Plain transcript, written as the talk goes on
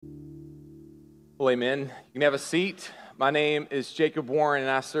Well, amen. You can have a seat. My name is Jacob Warren, and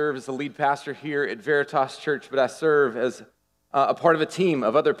I serve as the lead pastor here at Veritas Church, but I serve as a part of a team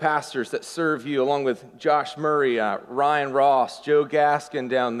of other pastors that serve you, along with Josh Murray, Ryan Ross, Joe Gaskin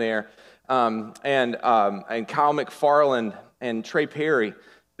down there, and Kyle McFarland and Trey Perry.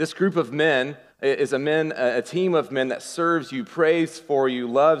 This group of men is a team of men that serves you, prays for you,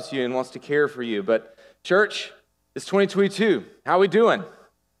 loves you, and wants to care for you. But church, it's 2022. How are we doing?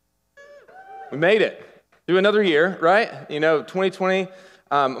 We made it through another year, right? 2020,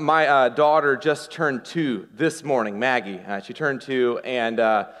 my daughter just turned 2 this morning, Maggie. She turned 2,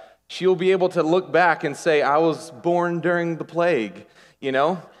 and she'll be able to look back and say, I was born during the plague,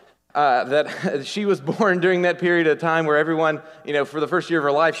 that she was born during that period of time where everyone, for the first year of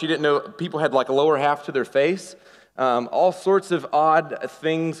her life, she didn't know people had like a lower half to their face. All sorts of odd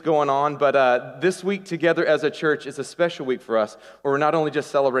things going on, but this week together as a church is a special week for us, where we're not only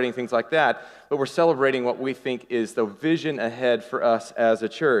just celebrating things like that, but we're celebrating what we think is the vision ahead for us as a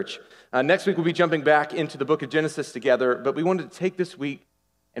church. Next week we'll be jumping back into the book of Genesis together, but we wanted to take this week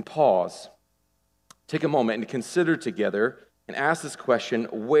and pause, take a moment and consider together and ask this question: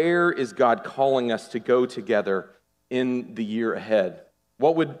 where is God calling us to go together in the year ahead?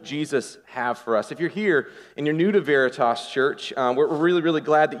 What would Jesus have for us? If you're here and you're new to Veritas Church, we're really, really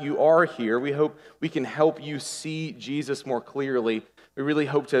glad that you are here. We hope we can help you see Jesus more clearly. We really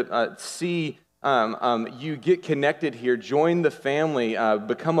hope to see you get connected here, join the family,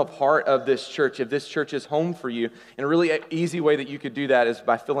 become a part of this church, if this church is home for you. And a really easy way that you could do that is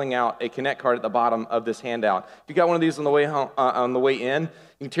by filling out a Connect card at the bottom of this handout. If you got one of these on the way home, on the way in,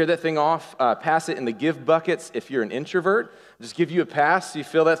 you can tear that thing off, pass it in the give buckets. If you're an introvert, just give you a pass. You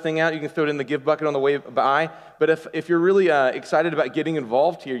fill that thing out, you can throw it in the give bucket on the way by. But if you're really excited about getting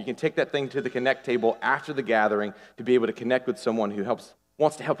involved here, you can take that thing to the Connect table after the gathering to be able to connect with someone who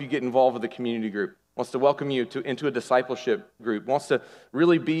wants to help you get involved with the community group, wants to welcome you into a discipleship group, wants to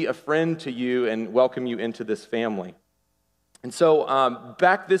really be a friend to you and welcome you into this family. And so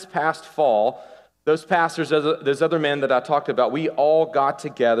back this past fall, those pastors, those other men that I talked about, we all got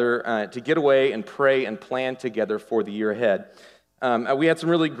together to get away and pray and plan together for the year ahead. We had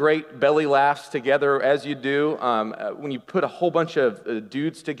some really great belly laughs together, as you do. When you put a whole bunch of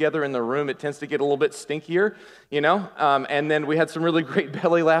dudes together in the room, it tends to get a little bit stinkier, And then we had some really great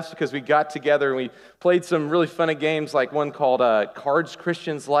belly laughs because we got together and we played some really funny games, like one called Cards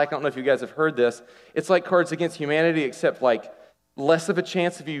Christians Like. I don't know if you guys have heard this. It's like Cards Against Humanity, except like less of a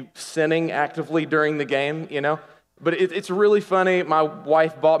chance of you sinning actively during the game, But it's really funny. My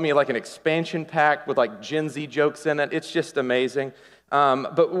wife bought me like an expansion pack with like Gen Z jokes in it. It's just amazing.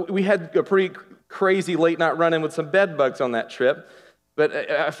 But we had a pretty crazy late night run-in with some bed bugs on that trip. But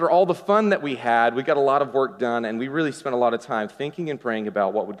after all the fun that we had, we got a lot of work done, and we really spent a lot of time thinking and praying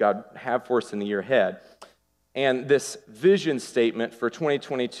about what would God have for us in the year ahead. And this vision statement for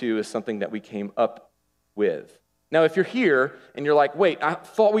 2022 is something that we came up with. Now, if you're here and you're like, wait, I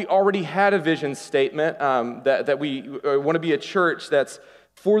thought we already had a vision statement that we want to be a church that's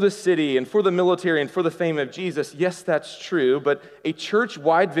for the city and for the military and for the fame of Jesus. Yes, that's true, but a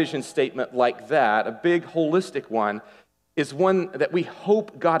church-wide vision statement like that, a big holistic one, is one that we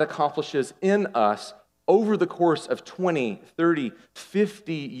hope God accomplishes in us over the course of 20, 30,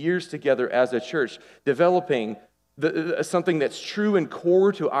 50 years together as a church, developing something that's true and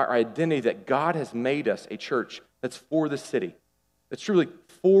core to our identity, that God has made us a church that's for the city, that's truly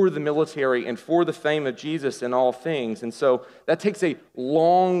for the military and for the fame of Jesus in all things. And so that takes a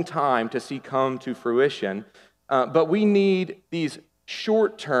long time to see come to fruition. But we need these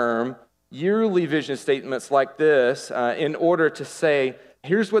short-term, yearly vision statements like this in order to say,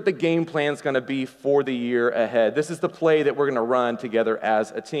 here's what the game plan is going to be for the year ahead. This is the play that we're going to run together as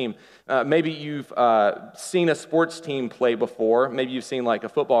a team. Maybe you've seen a sports team play before. Maybe you've seen like a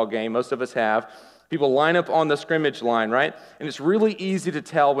football game. Most of us have. People line up on the scrimmage line, right? And it's really easy to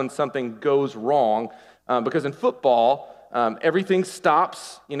tell when something goes wrong because in football, everything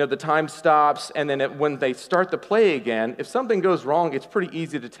stops, the time stops, and then when they start the play again, if something goes wrong, it's pretty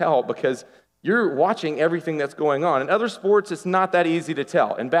easy to tell because you're watching everything that's going on. In other sports, it's not that easy to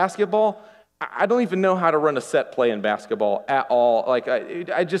tell. In basketball, I don't even know how to run a set play in basketball at all. Like,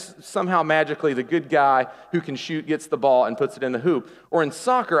 I just somehow magically, the good guy who can shoot gets the ball and puts it in the hoop. Or in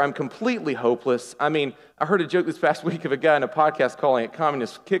soccer, I'm completely hopeless. I mean, I heard a joke this past week of a guy in a podcast calling it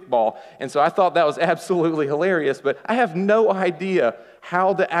communist kickball, and so I thought that was absolutely hilarious, but I have no idea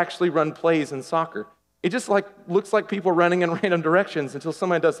how to actually run plays in soccer. It just looks like people running in random directions until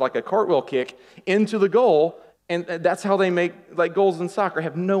somebody does like a cartwheel kick into the goal, and that's how they make like goals in soccer. I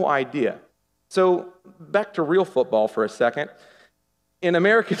have no idea. So back to real football for a second. In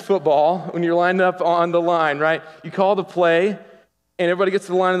American football, when you're lined up on the line, right, you call the play, and everybody gets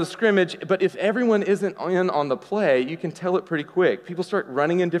to the line of the scrimmage, but if everyone isn't in on the play, you can tell it pretty quick. People start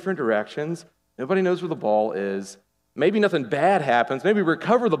running in different directions. Nobody knows where the ball is. Maybe nothing bad happens. Maybe we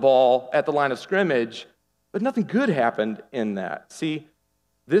recover the ball at the line of scrimmage, but nothing good happened in that. See,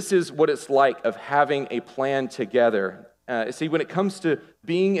 this is what it's like of having a plan together. See, when it comes to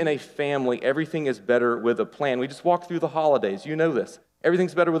being in a family, everything is better with a plan. We just walked through the holidays. You know this.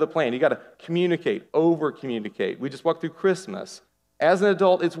 Everything's better with a plan. You got to communicate, over-communicate. We just walked through Christmas. As an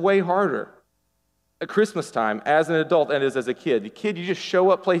adult, it's way harder. At Christmas time, as an adult than it is as a kid. The kid, you just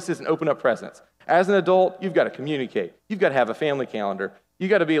show up places and open up presents. As an adult, you've got to communicate. You've got to have a family calendar. You've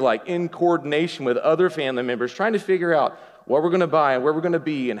got to be like in coordination with other family members, trying to figure out what we're going to buy and where we're going to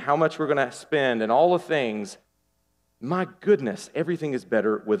be and how much we're going to spend and all the things. My goodness, everything is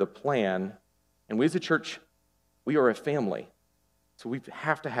better with a plan. And we as a church, we are a family. So we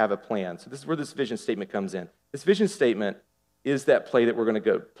have to have a plan. So this is where this vision statement comes in. This vision statement is that play that we're going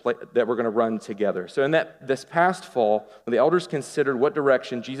to run together. So in this past fall, when the elders considered what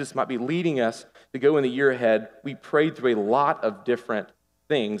direction Jesus might be leading us to go in the year ahead, we prayed through a lot of different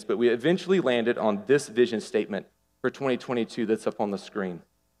things, but we eventually landed on this vision statement for 2022 that's up on the screen.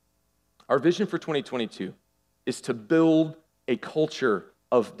 Our vision for 2022 is to build a culture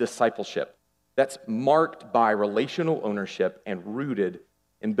of discipleship that's marked by relational ownership and rooted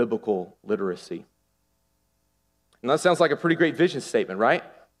in biblical literacy. And that sounds like a pretty great vision statement, right?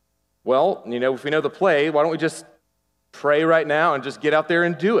 Well, if we know the play, why don't we just pray right now and just get out there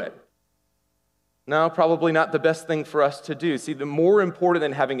and do it? No, probably not the best thing for us to do. See, the more important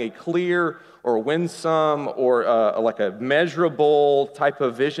than having a clear or winsome or like a measurable type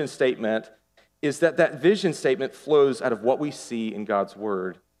of vision statement is that vision statement flows out of what we see in God's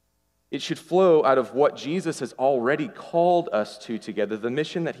Word. It should flow out of what Jesus has already called us to together, the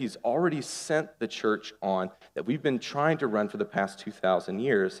mission that he's already sent the church on, that we've been trying to run for the past 2,000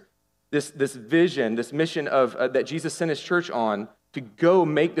 years. This vision, this mission of that Jesus sent his church on to go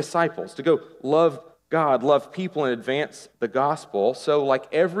make disciples, to go love God, love people, and advance the gospel. So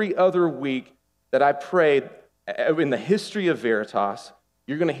like every other week that I prayed in the history of Veritas,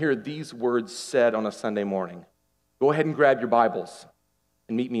 you're going to hear these words said on a Sunday morning. Go ahead and grab your Bibles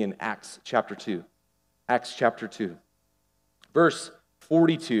and meet me in Acts chapter 2. Acts chapter 2, verse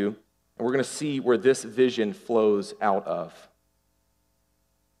 42, and we're going to see where this vision flows out of.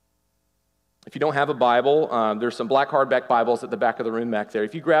 If you don't have a Bible, there's some black hardback Bibles at the back of the room back there.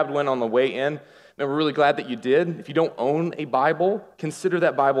 If you grabbed one on the way in, and we're really glad that you did. If you don't own a Bible, consider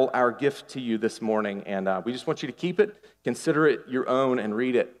that Bible our gift to you this morning, and we just want you to keep it, consider it your own, and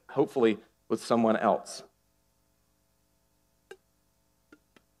read it, hopefully, with someone else.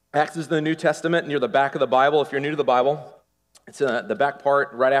 Acts is the New Testament near the back of the Bible. If you're new to the Bible, it's the back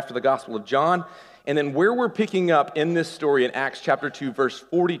part right after the Gospel of John. And then where we're picking up in this story in Acts chapter 2, verse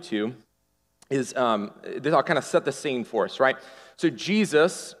 42, is, I'll kind of set the scene for us, right? So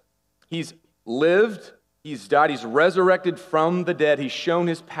Jesus, he's lived, he's died, he's resurrected from the dead, he's shown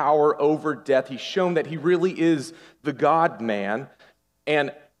his power over death, he's shown that he really is the God-man,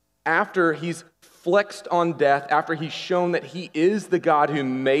 and after he's flexed on death, after he's shown that he is the God who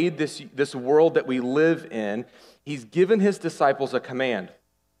made this world that we live in, he's given his disciples a command.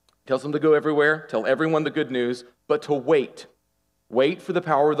 He tells them to go everywhere, tell everyone the good news, but to wait. Wait for the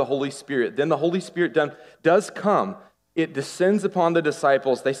power of the Holy Spirit. Then the Holy Spirit does come. It descends upon the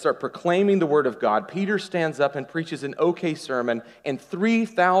disciples. They start proclaiming the word of God. Peter stands up and preaches an okay sermon, and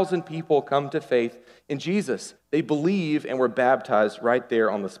 3,000 people come to faith in Jesus. They believe and were baptized right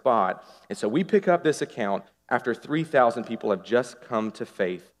there on the spot. And so we pick up this account after 3,000 people have just come to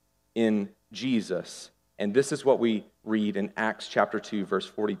faith in Jesus. And this is what we read in Acts chapter 2, verse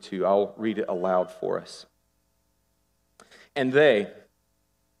 42. I'll read it aloud for us. And they,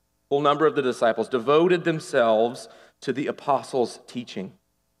 full number of the disciples, devoted themselves to the apostles' teaching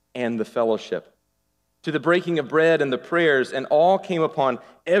and the fellowship, to the breaking of bread and the prayers, and all came upon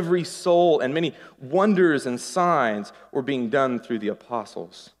every soul, and many wonders and signs were being done through the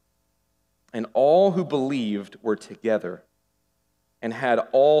apostles. And all who believed were together and had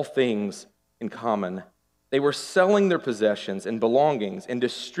all things in common. They were selling their possessions and belongings and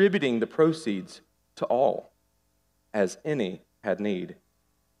distributing the proceeds to all, as any had need.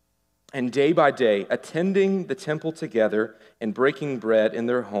 And day by day, attending the temple together and breaking bread in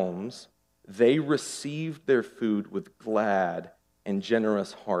their homes, they received their food with glad and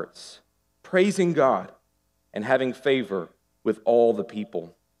generous hearts, praising God and having favor with all the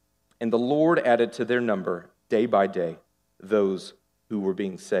people. And the Lord added to their number, day by day, those who were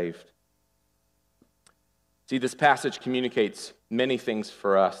being saved. See, this passage communicates many things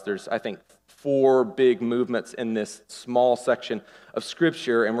for us. There's, I think, 4 big movements in this small section of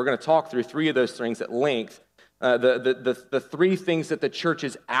Scripture, and we're going to talk through 3 of those things at length. The 3 things that the church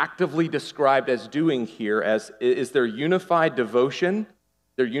is actively described as doing here is their unified devotion,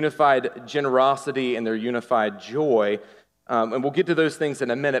 their unified generosity, and their unified joy. And we'll get to those things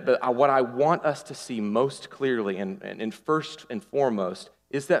in a minute, but what I want us to see most clearly and first and foremost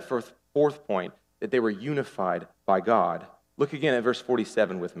is that fourth point, that they were unified by God. Look again at verse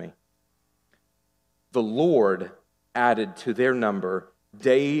 47 with me. The Lord added to their number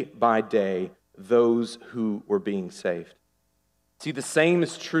day by day those who were being saved. See, the same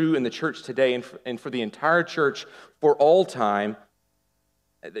is true in the church today and for the entire church for all time.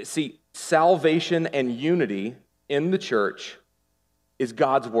 See, salvation and unity in the church is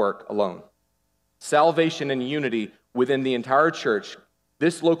God's work alone. Salvation and unity within the entire church,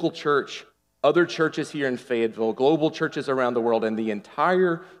 this local church, other churches here in Fayetteville, global churches around the world, and the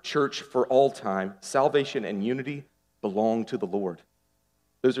entire church for all time, salvation and unity belong to the Lord.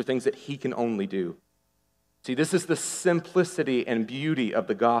 Those are things that He can only do. See, this is the simplicity and beauty of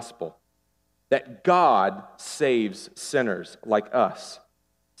the gospel, that God saves sinners like us.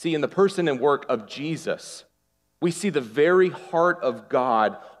 See, in the person and work of Jesus, we see the very heart of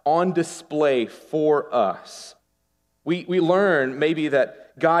God on display for us. We learn maybe that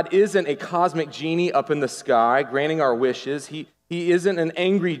God isn't a cosmic genie up in the sky granting our wishes. He isn't an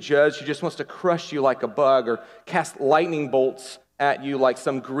angry judge who just wants to crush you like a bug or cast lightning bolts at you like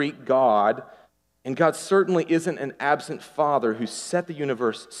some Greek god. And God certainly isn't an absent father who set the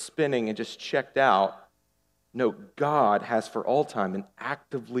universe spinning and just checked out. No, God has for all time been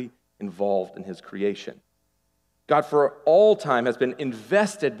actively involved in His creation. God for all time has been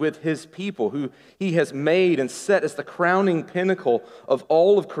invested with His people, who He has made and set as the crowning pinnacle of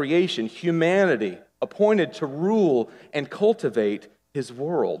all of creation, humanity, appointed to rule and cultivate His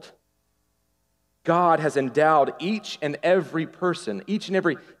world. God has endowed each and every person, each and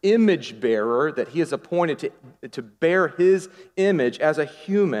every image bearer that He has appointed to bear His image as a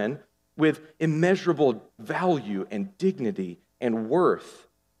human with immeasurable value and dignity and worth.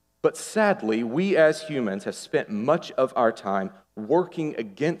 But sadly, we as humans have spent much of our time working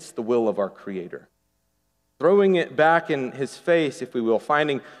against the will of our Creator, throwing it back in His face, if we will,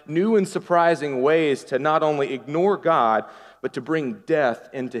 finding new and surprising ways to not only ignore God, but to bring death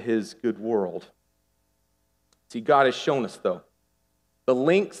into His good world. See, God has shown us, though, the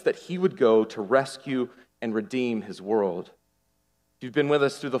lengths that He would go to rescue and redeem His world. If you've been with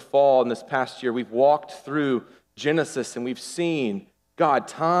us through the fall and this past year, we've walked through Genesis and we've seen God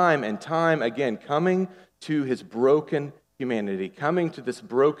time and time again coming to His broken humanity, coming to this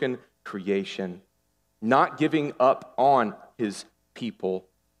broken creation, not giving up on His people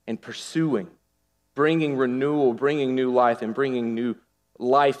and pursuing, bringing renewal, bringing new life, and bringing new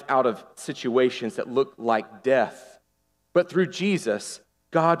life out of situations that look like death. But through Jesus,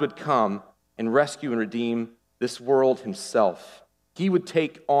 God would come and rescue and redeem this world Himself. He would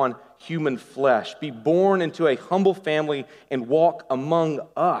take on human flesh, be born into a humble family, and walk among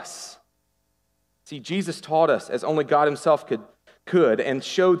us. See, Jesus taught us, as only God Himself could, and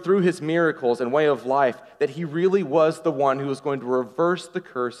showed through His miracles and way of life that He really was the one who was going to reverse the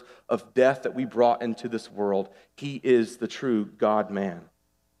curse of death that we brought into this world. He is the true God-man.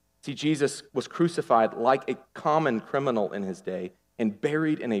 See, Jesus was crucified like a common criminal in His day and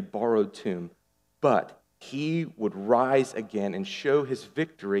buried in a borrowed tomb, but He would rise again and show His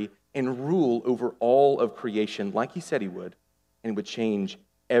victory and rule over all of creation like He said He would, and would change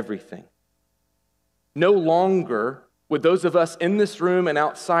everything. No longer would those of us in this room and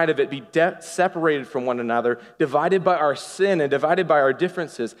outside of it be separated from one another, divided by our sin and divided by our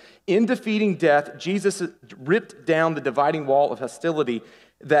differences. In defeating death, Jesus ripped down the dividing wall of hostility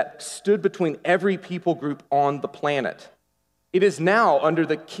that stood between every people group on the planet. It is now under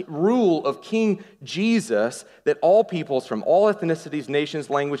the rule of King Jesus that all peoples from all ethnicities, nations,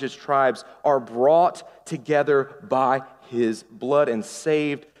 languages, tribes are brought together by His blood and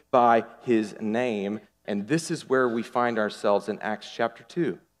saved by His name. And this is where we find ourselves in Acts chapter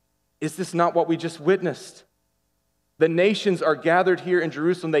 2. Is this not what we just witnessed? The nations are gathered here in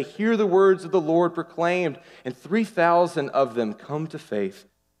Jerusalem. They hear the words of the Lord proclaimed, and 3,000 of them come to faith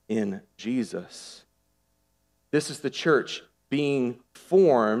in Jesus. This is the church being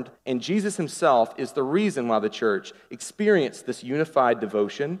formed, and Jesus Himself is the reason why the church experienced this unified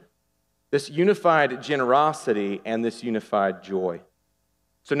devotion, this unified generosity, and this unified joy.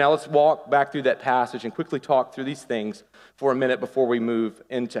 So now let's walk back through that passage and quickly talk through these things for a minute before we move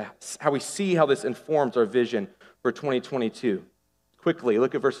into how we see how this informs our vision for 2022. Quickly,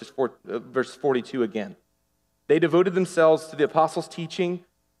 look at verse 42 again. They devoted themselves to the apostles' teaching,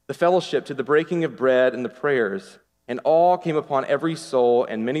 the fellowship, to the breaking of bread and the prayers, and awe came upon every soul,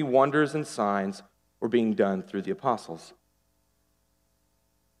 and many wonders and signs were being done through the apostles.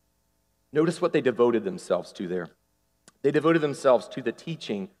 Notice what they devoted themselves to there. They devoted themselves to the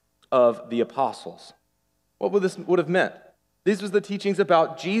teaching of the apostles. What would this would have meant? These was the teachings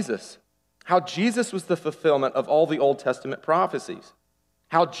about Jesus, how Jesus was the fulfillment of all the Old Testament prophecies,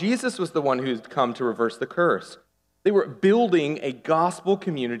 how Jesus was the one who'd come to reverse the curse. They were building a gospel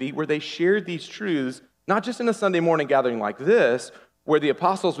community where they shared these truths, not just in a Sunday morning gathering like this, where the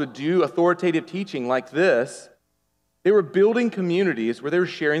apostles would do authoritative teaching like this. They were building communities where they were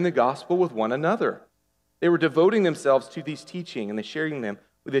sharing the gospel with one another. They were devoting themselves to these teaching, and they sharing them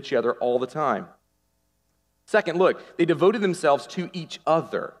with each other all the time. Second, look, they devoted themselves to each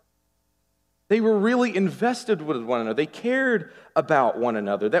other. They were really invested with one another. They cared about one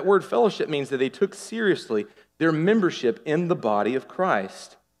another. That word fellowship means that they took seriously their membership in the body of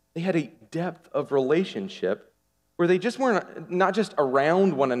Christ. They had a depth of relationship where they just weren't not just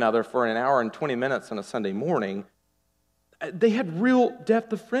around one another for an hour and 20 minutes on a Sunday morning. They had real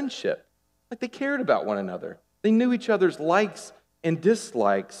depth of friendship. Like they cared about one another. They knew each other's likes and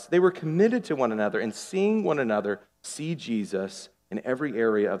dislikes. They were committed to one another and seeing one another see Jesus in every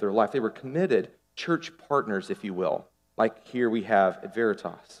area of their life. They were committed church partners, if you will, like here we have at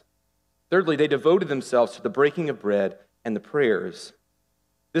Veritas. Thirdly, they devoted themselves to the breaking of bread and the prayers.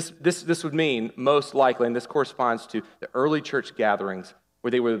 This would mean, most likely, and this corresponds to the early church gatherings,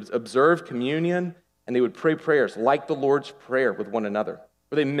 where they would observe communion and they would pray prayers like the Lord's Prayer with one another,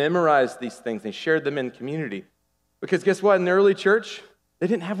 where they memorized these things, they shared them in community. Because guess what? In the early church, they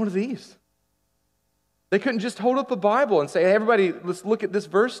didn't have one of these. They couldn't just hold up a Bible and say, hey, everybody, let's look at this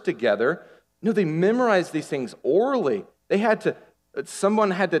verse together. No, they memorized these things orally.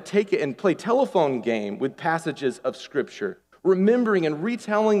 Someone had to take it and play telephone game with passages of Scripture, remembering and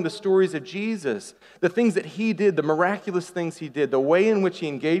retelling the stories of Jesus, the things that he did, the miraculous things he did, the way in which he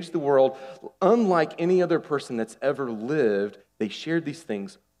engaged the world. Unlike any other person that's ever lived, they shared these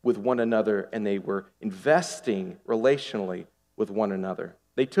things with one another, and they were investing relationally with one another.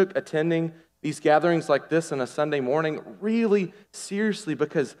 They took attending these gatherings like this on a Sunday morning really seriously,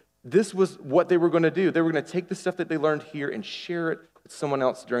 because this was what they were going to do. They were going to take the stuff that they learned here and share it with someone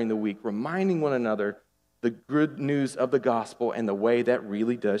else during the week, reminding one another the good news of the gospel and the way that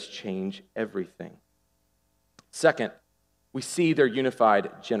really does change everything. Second, we see their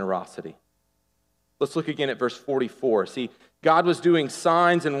unified generosity. Let's look again at verse 44. See, God was doing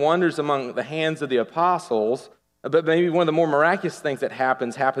signs and wonders among the hands of the apostles, but maybe one of the more miraculous things that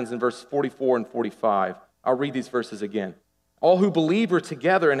happens in verse 44 and 45. I'll read these verses again. All who believed were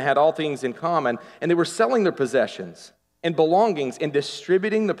together and had all things in common, and they were selling their possessions and belongings and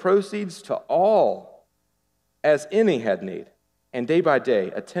distributing the proceeds to all as any had need, and day by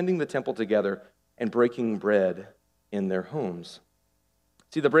day attending the temple together and breaking bread in their homes.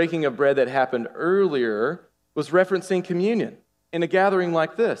 See, the breaking of bread that happened earlier was referencing communion in a gathering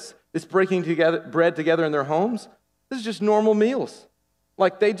like this. This breaking bread together in their homes, this is just normal meals.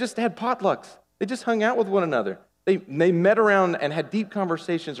 Like they just had potlucks. They just hung out with one another. They met around and had deep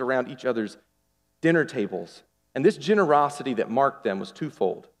conversations around each other's dinner tables. And this generosity that marked them was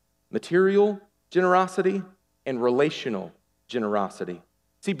twofold: material generosity and relational generosity.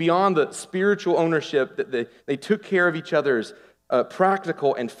 See, beyond the spiritual ownership, that they took care of each other's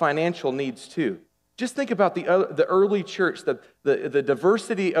practical and financial needs too. Just think about the early church, the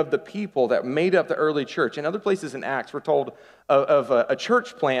diversity of the people that made up the early church. In other places in Acts, we're told of a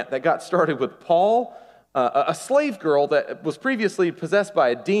church plant that got started with Paul, a slave girl that was previously possessed by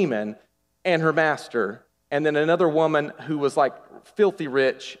a demon, and her master, and then another woman who was like filthy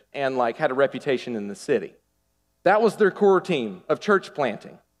rich and like had a reputation in the city. That was their core team of church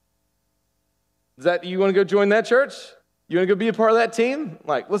planting. You want to go join that church? You want to go be a part of that team?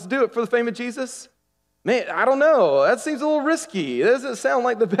 Like, let's do it for the fame of Jesus? Man, I don't know. That seems a little risky. It doesn't sound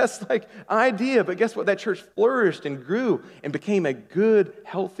like the best idea, but guess what? That church flourished and grew and became a good,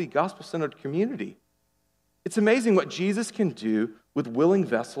 healthy, gospel-centered community. It's amazing what Jesus can do with willing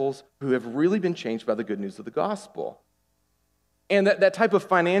vessels who have really been changed by the good news of the gospel. And that type of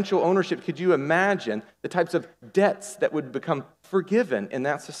financial ownership, could you imagine the types of debts that would become forgiven in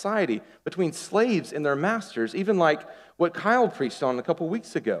that society between slaves and their masters, even like what Kyle preached on a couple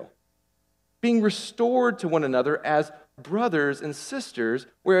weeks ago? Being restored to one another as brothers and sisters,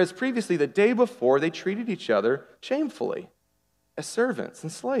 whereas previously, the day before, they treated each other shamefully as servants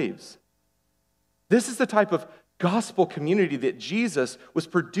and slaves. This is the type of gospel community that Jesus was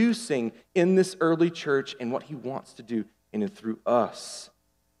producing in this early church and what he wants to do in and through us.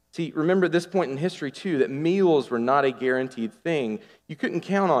 See, remember at this point in history, too, that meals were not a guaranteed thing. You couldn't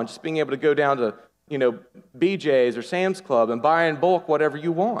count on just being able to go down to, BJ's or Sam's Club and buy in bulk whatever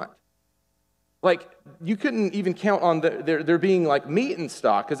you want. Like, you couldn't even count on there being, like, meat in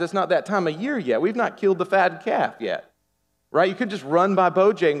stock, because it's not that time of year yet. We've not killed the fatted calf yet, right? You could just run by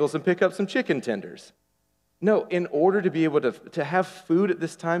Bojangles and pick up some chicken tenders. No, in order to be able to have food at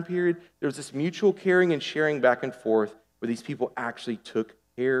this time period, there was this mutual caring and sharing back and forth where these people actually took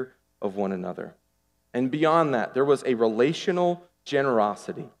care of one another. And beyond that, there was a relational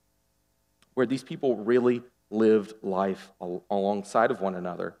generosity where these people really lived life alongside of one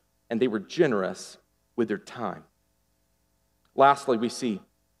another, and they were generous with their time. Lastly, we see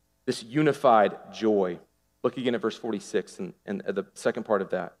this unified joy. Look again at verse 46 and the second part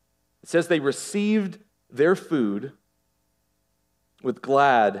of that. It says they received their food with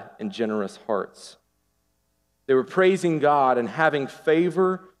glad and generous hearts. They were praising God and having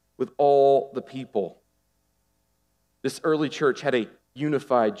favor with all the people. This early church had a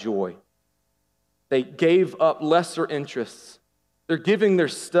unified joy. They gave up lesser interests. They're giving their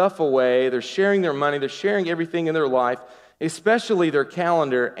stuff away. They're sharing their money. They're sharing everything in their life, especially their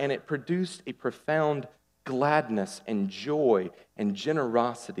calendar, and it produced a profound gladness and joy and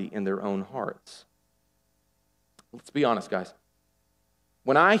generosity in their own hearts. Let's be honest, guys.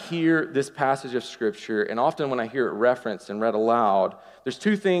 When I hear this passage of Scripture, and often when I hear it referenced and read aloud, there's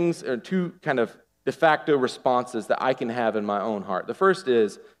two things, or two kind of de facto responses that I can have in my own heart. The first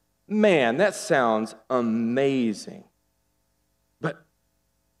is, man, that sounds amazing. But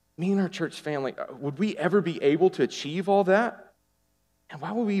me and our church family, would we ever be able to achieve all that? And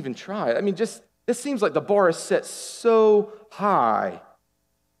why would we even try? I mean, this seems like the bar is set so high.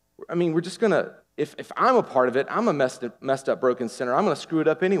 I mean, we're just going to, if I'm a part of it, I'm a messed up, broken sinner. I'm going to screw it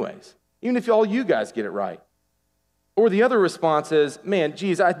up anyways, even if all you guys get it right. Or the other response is, man,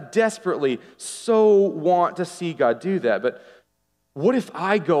 geez, I desperately so want to see God do that, but what if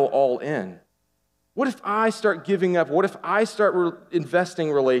I go all in? What if I start giving up? What if I start investing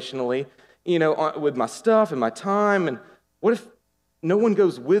relationally, with my stuff and my time? And what if no one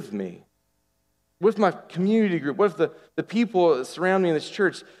goes with me? What if my community group, what if the people that surround me in this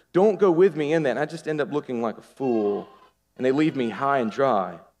church don't go with me in that, and I just end up looking like a fool, and they leave me high and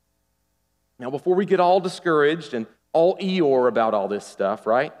dry? Now, before we get all discouraged and all Eeyore about all this stuff,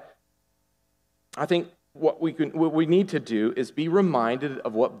 right? I think what we need to do is be reminded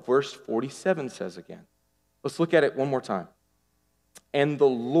of what verse 47 says again. Let's look at it one more time. And the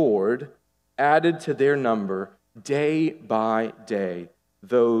Lord added to their number day by day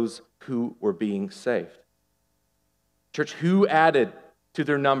those who were being saved. Church, who added to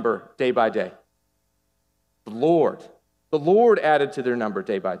their number day by day? The Lord. The Lord added to their number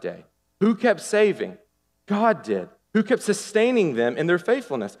day by day. Who kept saving? God did. Who kept sustaining them in their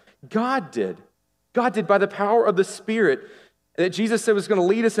faithfulness? God did. God did by the power of the Spirit that Jesus said was going to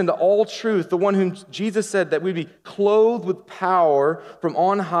lead us into all truth, the one whom Jesus said that we'd be clothed with power from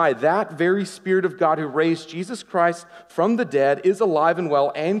on high. That very Spirit of God who raised Jesus Christ from the dead is alive and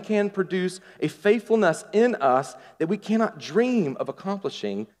well and can produce a faithfulness in us that we cannot dream of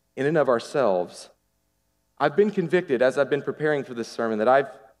accomplishing in and of ourselves. I've been convicted as I've been preparing for this sermon that I've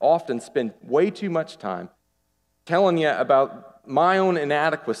often spent way too much time telling you about my own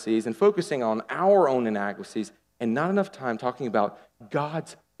inadequacies and focusing on our own inadequacies, and not enough time talking about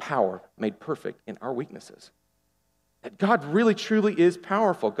God's power made perfect in our weaknesses. That God really truly is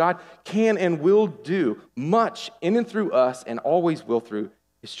powerful. God can and will do much in and through us and always will through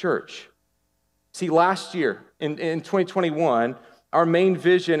His church. See, last year in 2021, our main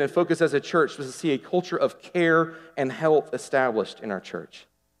vision and focus as a church was to see a culture of care and health established in our church.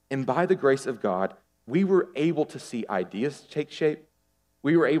 And by the grace of God, we were able to see ideas take shape.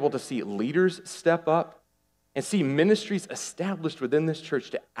 We were able to see leaders step up and see ministries established within this church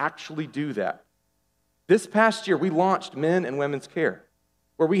to actually do that. This past year, we launched Men and Women's Care,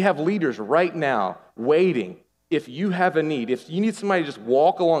 where we have leaders right now waiting. If you have a need, if you need somebody to just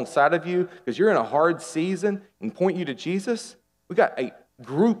walk alongside of you because you're in a hard season and point you to Jesus, we got a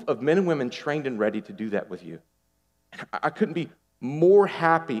group of men and women trained and ready to do that with you. I couldn't be more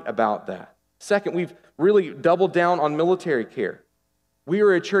happy about that. Second, we've really doubled down on military care. We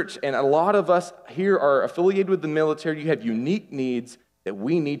are a church, and a lot of us here are affiliated with the military. You have unique needs that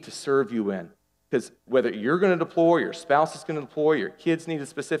we need to serve you in. Because whether you're going to deploy, your spouse is going to deploy, your kids need a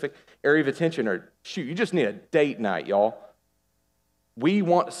specific area of attention, or shoot, you just need a date night, y'all. We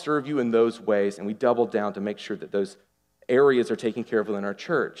want to serve you in those ways, and we double down to make sure that those areas are taken care of within our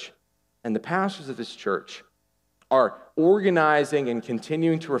church. And the pastors of this church are organizing and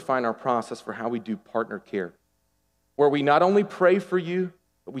continuing to refine our process for how we do partner care, where we not only pray for you,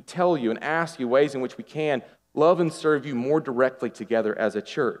 But we tell you and ask you ways in which we can love and serve you more directly together as a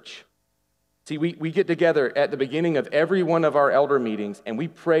church. See, we get together at the beginning of every one of our elder meetings and we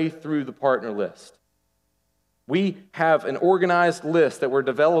pray through the partner list. We have an organized list that we're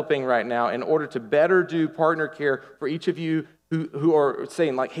developing right now in order to better do partner care for each of you who are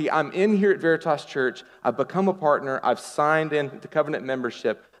saying like, hey, I'm in here at Veritas Church, I've become a partner, I've signed in to covenant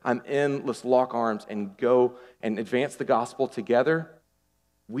membership, I'm in, let's lock arms and go and advance the gospel together.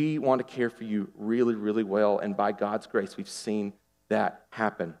 We want to care for you really, really well, and by God's grace, we've seen that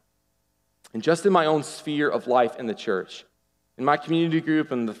happen. And just in my own sphere of life in the church, in my community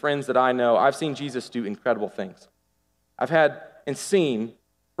group and the friends that I know, I've seen Jesus do incredible things. I've had and seen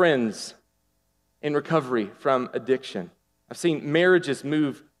friends in recovery from addiction. I've seen marriages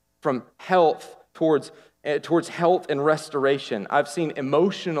move from health towards health and restoration. I've seen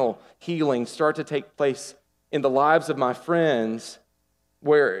emotional healing start to take place in the lives of my friends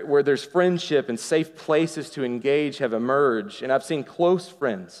where there's friendship and safe places to engage have emerged. And I've seen close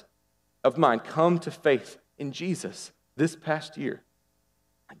friends of mine come to faith in Jesus this past year.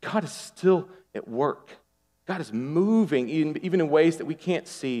 God is still at work. God is moving even in ways that we can't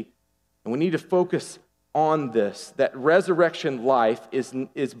see. And we need to focus on this, that resurrection life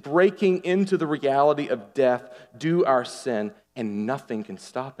is breaking into the reality of death due our sin, and nothing can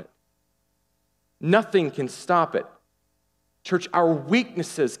stop it. Nothing can stop it. Church, our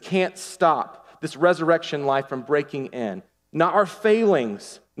weaknesses can't stop this resurrection life from breaking in. Not our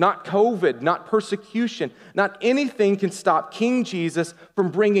failings, not COVID, not persecution, not anything can stop King Jesus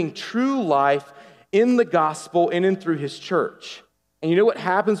from bringing true life in the gospel and in through his church. And you know what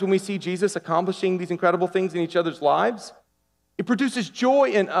happens when we see Jesus accomplishing these incredible things in each other's lives? It produces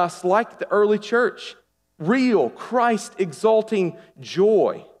joy in us like the early church. Real, Christ-exalting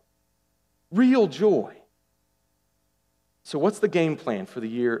joy. Real joy. So what's the game plan for the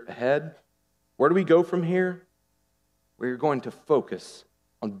year ahead? Where do we go from here? We're going to focus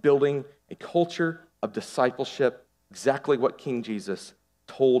on building a culture of discipleship, exactly what King Jesus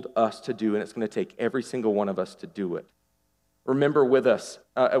told us to do, and it's going to take every single one of us to do it. Remember with us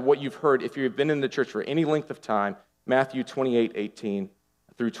what you've heard if you've been in the church for any length of time, Matthew 28:18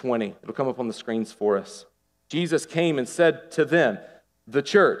 through 20. It'll come up on the screens for us. Jesus came and said to them, the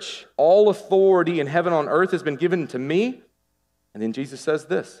church, all authority in heaven and on earth has been given to me. And then Jesus says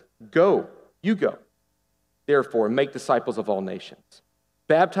this, go, you go, therefore, and make disciples of all nations,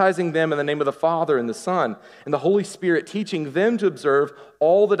 baptizing them in the name of the Father and the Son and the Holy Spirit, teaching them to observe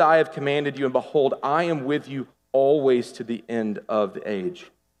all that I have commanded you. And behold, I am with you always to the end of the age.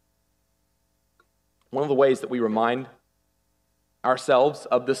 One of the ways that we remind ourselves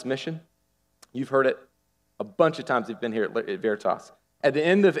of this mission, you've heard it a bunch of times if you've been here at Veritas. At the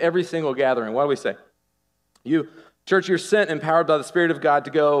end of every single gathering, what do we say? You, church, you're sent, empowered by the Spirit of God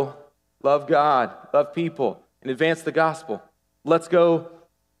to go love God, love people, and advance the gospel. Let's go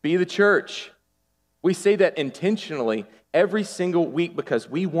be the church. We say that intentionally every single week because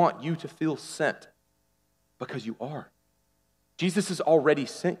we want you to feel sent. Because you are. Jesus has already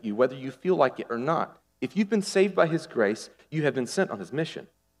sent you, whether you feel like it or not. If you've been saved by his grace, you have been sent on his mission.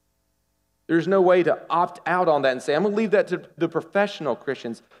 There's no way to opt out on that and say, I'm going to leave that to the professional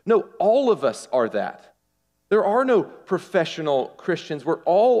Christians. No, all of us are that. There are no professional Christians. We're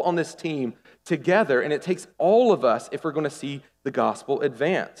all on this team together, and it takes all of us if we're going to see the gospel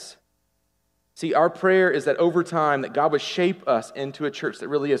advance. See, our prayer is that over time that God would shape us into a church that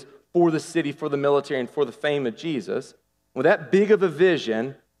really is for the city, for the military, and for the fame of Jesus. With that big of a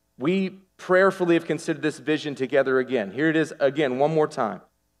vision, we prayerfully have considered this vision together again. Here it is again, one more time.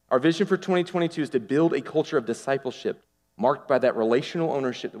 Our vision for 2022 is to build a culture of discipleship marked by that relational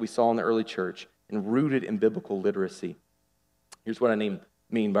ownership that we saw in the early church and rooted in biblical literacy. Here's what I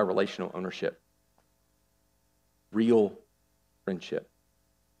mean by relational ownership. Real friendship.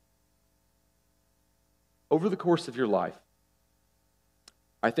 Over the course of your life,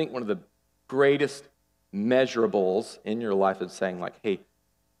 I think one of the greatest measurables in your life is saying like, hey,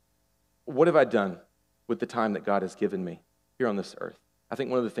 what have I done with the time that God has given me here on this earth? I think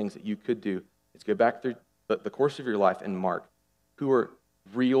one of the things that you could do is go back through the course of your life and mark who are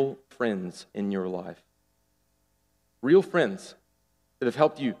real friends in your life. Real friends that have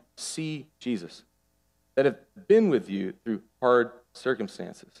helped you see Jesus, that have been with you through hard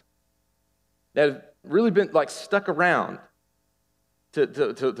circumstances, that have really been like stuck around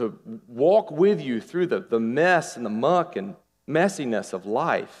to walk with you through the mess and the muck and messiness of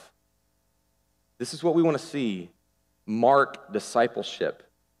life. This is what we want to see mark discipleship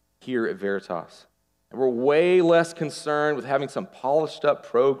here at Veritas. And we're way less concerned with having some polished up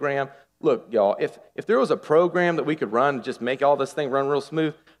program. Look, y'all, if there was a program that we could run to just make all this thing run real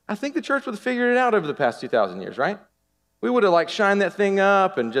smooth, I think the church would have figured it out over the past 2,000 years, right? We would have shined that thing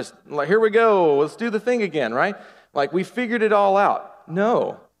up and just here we go, let's do the thing again, right? We figured it all out.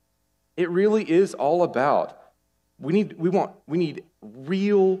 No, it really is all about, we need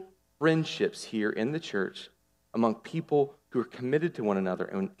real friendships here in the church among people who are committed to one another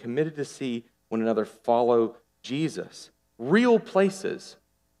and committed to see one another follow Jesus. Real places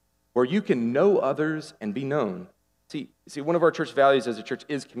where you can know others and be known. See, one of our church values as a church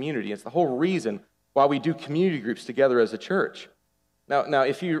is community. It's the whole reason why we do community groups together as a church. Now,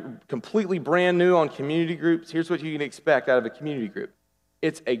 if you're completely brand new on community groups, here's what you can expect out of a community group.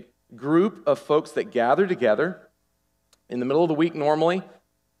 It's a group of folks that gather together in the middle of the week normally.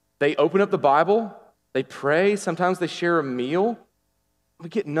 They open up the Bible, they pray, sometimes they share a meal.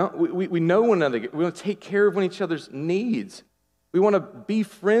 We know one another. We want to take care of each other's needs. We want to be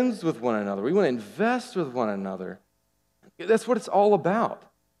friends with one another. We want to invest with one another. That's what it's all about.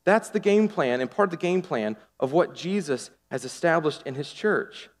 That's the game plan and part of the game plan of what Jesus has established in his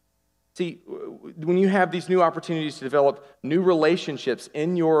church. See, when you have these new opportunities to develop new relationships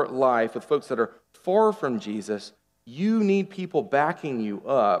in your life with folks that are far from Jesus, you need people backing you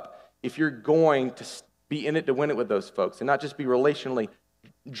up if you're going to be in it to win it with those folks and not just be relationally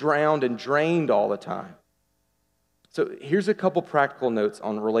drowned and drained all the time. So here's a couple practical notes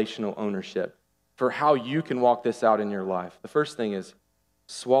on relational ownership for how you can walk this out in your life. The first thing is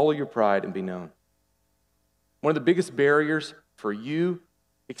swallow your pride and be known. One of the biggest barriers for you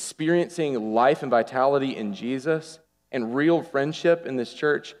experiencing life and vitality in Jesus and real friendship in this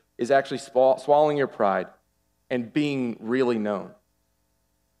church is actually swallowing your pride and being really known.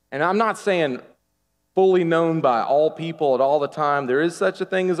 And I'm not saying fully known by all people at all the time. There is such a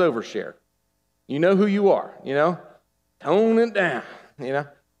thing as overshare. You know who you are, Tone it down,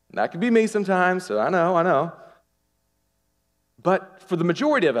 That could be me sometimes, so I know. But for the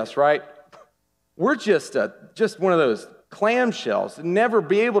majority of us, right, we're just one of those clamshells, never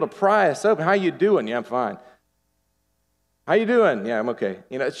be able to pry us open. How you doing? Yeah, I'm fine. How you doing? Yeah, I'm okay.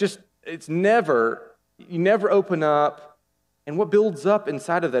 You never open up. And what builds up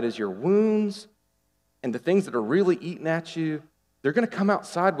inside of that is your wounds and the things that are really eating at you. They're going to come out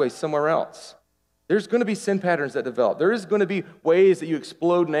sideways somewhere else. There's going to be sin patterns that develop. There is going to be ways that you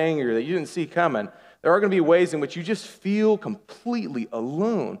explode in anger that you didn't see coming. There are going to be ways in which you just feel completely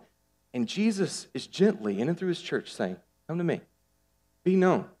alone. And Jesus is gently in and through his church saying, come to me. Be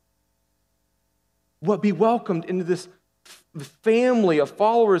known. Be welcomed into this family of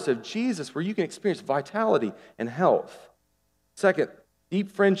followers of Jesus where you can experience vitality and health. Second,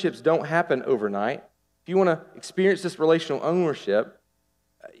 deep friendships don't happen overnight. If you want to experience this relational ownership,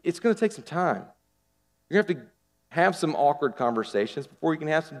 it's going to take some time. You're going to have some awkward conversations before you can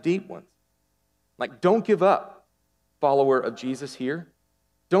have some deep ones. Don't give up, follower of Jesus here.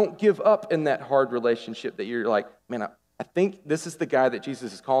 Don't give up in that hard relationship that you're man, I think this is the guy that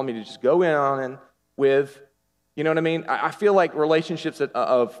Jesus is calling me to just go in on with. You know what I mean? I feel like relationships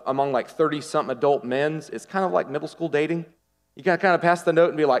among 30-something adult men, it's kind of like middle school dating. You got to kind of pass the note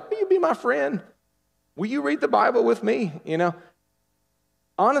and be like, will you be my friend? Will you read the Bible with me?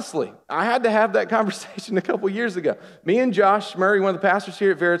 Honestly, I had to have that conversation a couple years ago. Me and Josh Murray, one of the pastors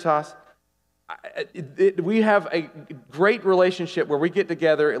here at Veritas, we have a great relationship where we get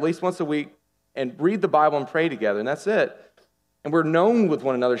together at least once a week and read the Bible and pray together, and that's it. And we're known with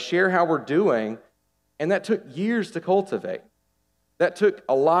one another, share how we're doing, and that took years to cultivate. That took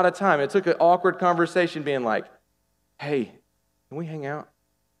a lot of time. It took an awkward conversation being like, hey, can we hang out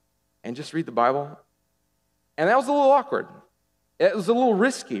and just read the Bible? And that was a little awkward. It was a little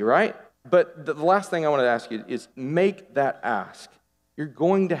risky, right? But the last thing I want to ask you is make that ask. You're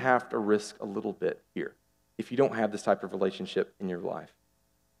going to have to risk a little bit here if you don't have this type of relationship in your life.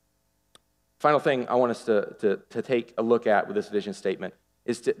 Final thing I want us to take a look at with this vision statement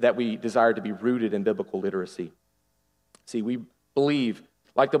is that we desire to be rooted in biblical literacy. See, we believe,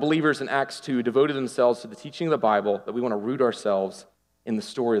 like the believers in Acts 2, devoted themselves to the teaching of the Bible, that we want to root ourselves in the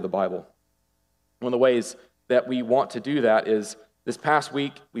story of the Bible. One of the ways that we want to do that is this past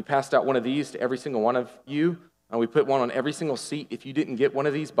week, we passed out one of these to every single one of you. And we put one on every single seat. If you didn't get one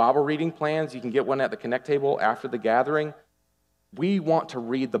of these Bible reading plans, you can get one at the Connect table after the gathering. We want to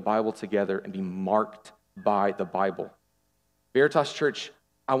read the Bible together and be marked by the Bible. Veritas Church,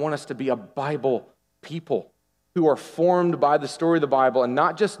 I want us to be a Bible people who are formed by the story of the Bible and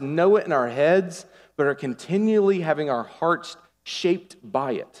not just know it in our heads, but are continually having our hearts shaped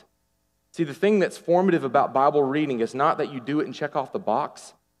by it. See, the thing that's formative about Bible reading is not that you do it and check off the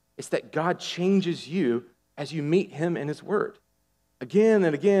box. It's that God changes you as you meet him in his word. Again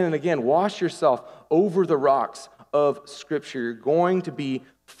and again and again, wash yourself over the rocks of Scripture. You're going to be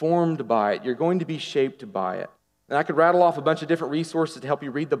formed by it. You're going to be shaped by it. And I could rattle off a bunch of different resources to help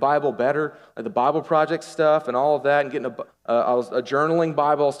you read the Bible better, like the Bible Project stuff and all of that, and getting a journaling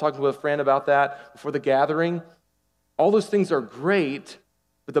Bible. I was talking with a friend about that before the gathering. All those things are great,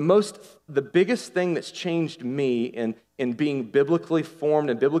 but the biggest thing that's changed me in being biblically formed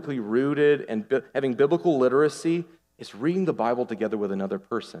and biblically rooted and having biblical literacy is reading the Bible together with another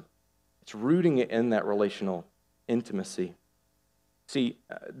person. It's rooting it in that relational intimacy. See,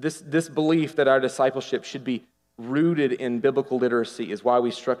 this belief that our discipleship should be rooted in biblical literacy is why we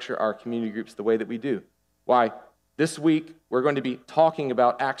structure our community groups the way that we do. Why this week we're going to be talking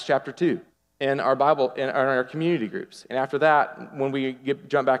about Acts chapter 2 in our Bible, in our community groups. And after that, when we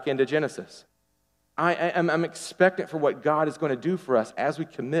jump back into Genesis, I'm expectant for what God is going to do for us as we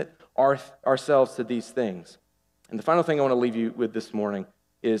commit ourselves to these things. And the final thing I want to leave you with this morning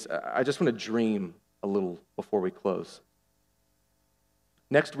is I just want to dream a little before we close.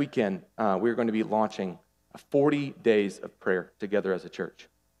 Next weekend, we're going to be launching 40 days of prayer together as a church.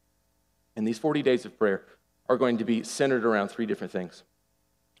 And these 40 days of prayer are going to be centered around 3 different things.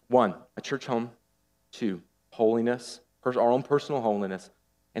 1, a church home. 2, holiness, our own personal holiness,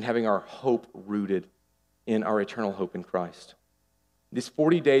 and having our hope rooted in our eternal hope in Christ. These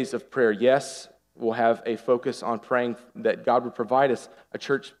 40 days of prayer, yes, we'll have a focus on praying that God would provide us a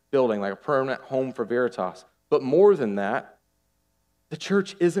church building, like a permanent home for Veritas. But more than that, the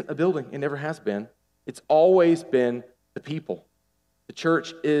church isn't a building. It never has been. It's always been the people. The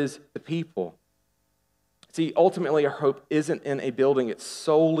church is the people. See, ultimately, our hope isn't in a building. It's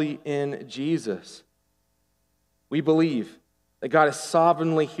solely in Jesus. We believe that God has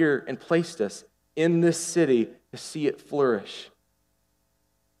sovereignly here and placed us in this city to see it flourish.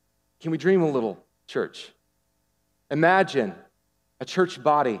 Can we dream a little, church? Imagine a church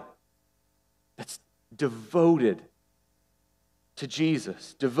body that's devoted to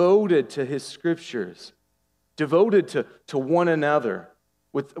Jesus, devoted to his scriptures, devoted to one another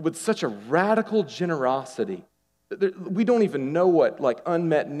with such a radical generosity. We don't even know what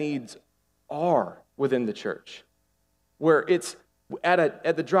unmet needs are within the church, where it's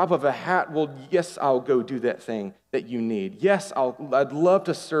at the drop of a hat, well, yes, I'll go do that thing that you need. Yes, I'd love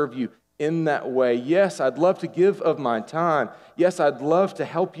to serve you in that way. Yes, I'd love to give of my time. Yes, I'd love to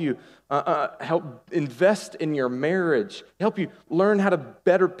help you help invest in your marriage, help you learn how to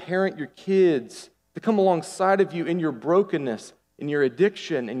better parent your kids, to come alongside of you in your brokenness, in your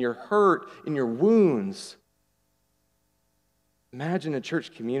addiction, in your hurt, in your wounds. Imagine a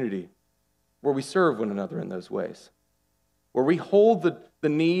church community where we serve one another in those ways, where we hold the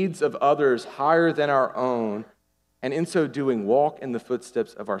needs of others higher than our own, and in so doing walk in the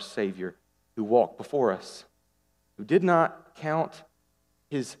footsteps of our Savior who walked before us, who did not count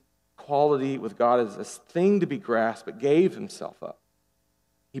his equality with God as a thing to be grasped, but gave himself up.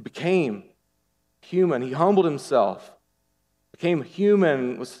 He became human. He humbled himself, became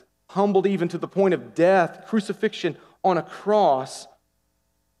human, was humbled even to the point of death, crucifixion on a cross,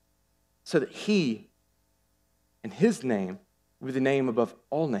 so that he and his name would be the name above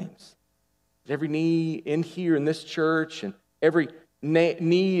all names. That every knee in here in this church and every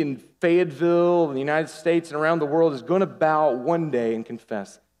knee in Fayetteville in the United States and around the world is going to bow one day and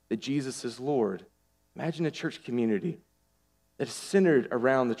confess that Jesus is Lord. Imagine a church community that is centered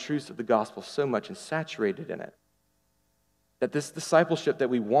around the truths of the gospel so much and saturated in it, that this discipleship that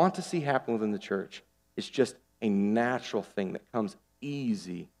we want to see happen within the church is just a natural thing that comes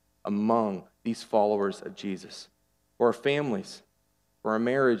easy among these followers of Jesus. For our families, for our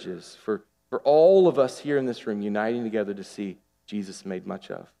marriages, for all of us here in this room uniting together to see Jesus made much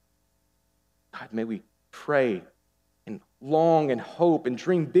of. God, may we pray and long and hope and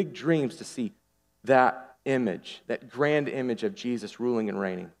dream big dreams to see that image, that grand image of Jesus ruling and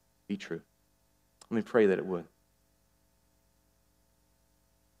reigning be true. Let me pray that it would.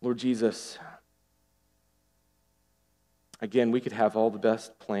 Lord Jesus, again, we could have all the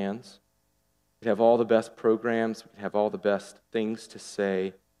best plans. We could have all the best programs. We could have all the best things to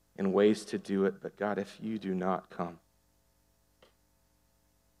say and ways to do it. But God, if you do not come,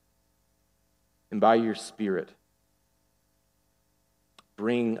 and by your Spirit,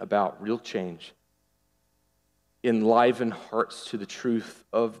 bring about real change, enliven hearts to the truth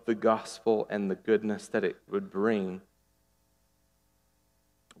of the gospel and the goodness that it would bring,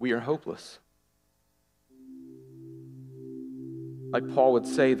 we are hopeless. Like Paul would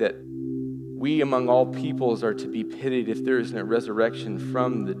say that we among all peoples are to be pitied if there isn't a resurrection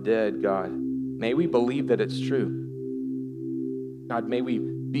from the dead, God. May we believe that it's true. God, may we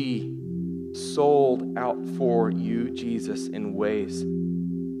be sold out for you, Jesus, in ways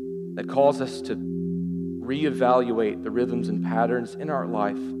that cause us to reevaluate the rhythms and patterns in our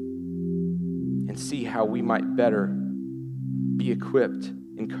life and see how we might better be equipped,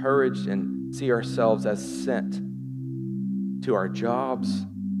 encouraged, and see ourselves as sent to our jobs,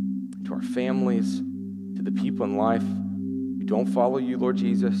 to our families, to the people in life who don't follow you, Lord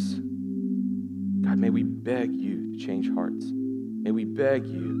Jesus. God, may we beg you to change hearts. May we beg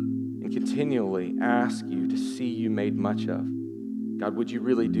you and continually ask you to see you made much of. God, would you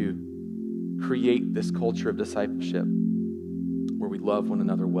really do create this culture of discipleship where we love one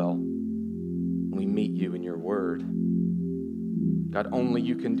another well and we meet you in your word. God, only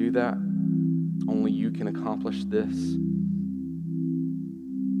you can do that. Only you can accomplish this. And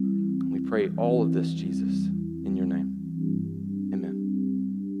we pray all of this, Jesus, in your name.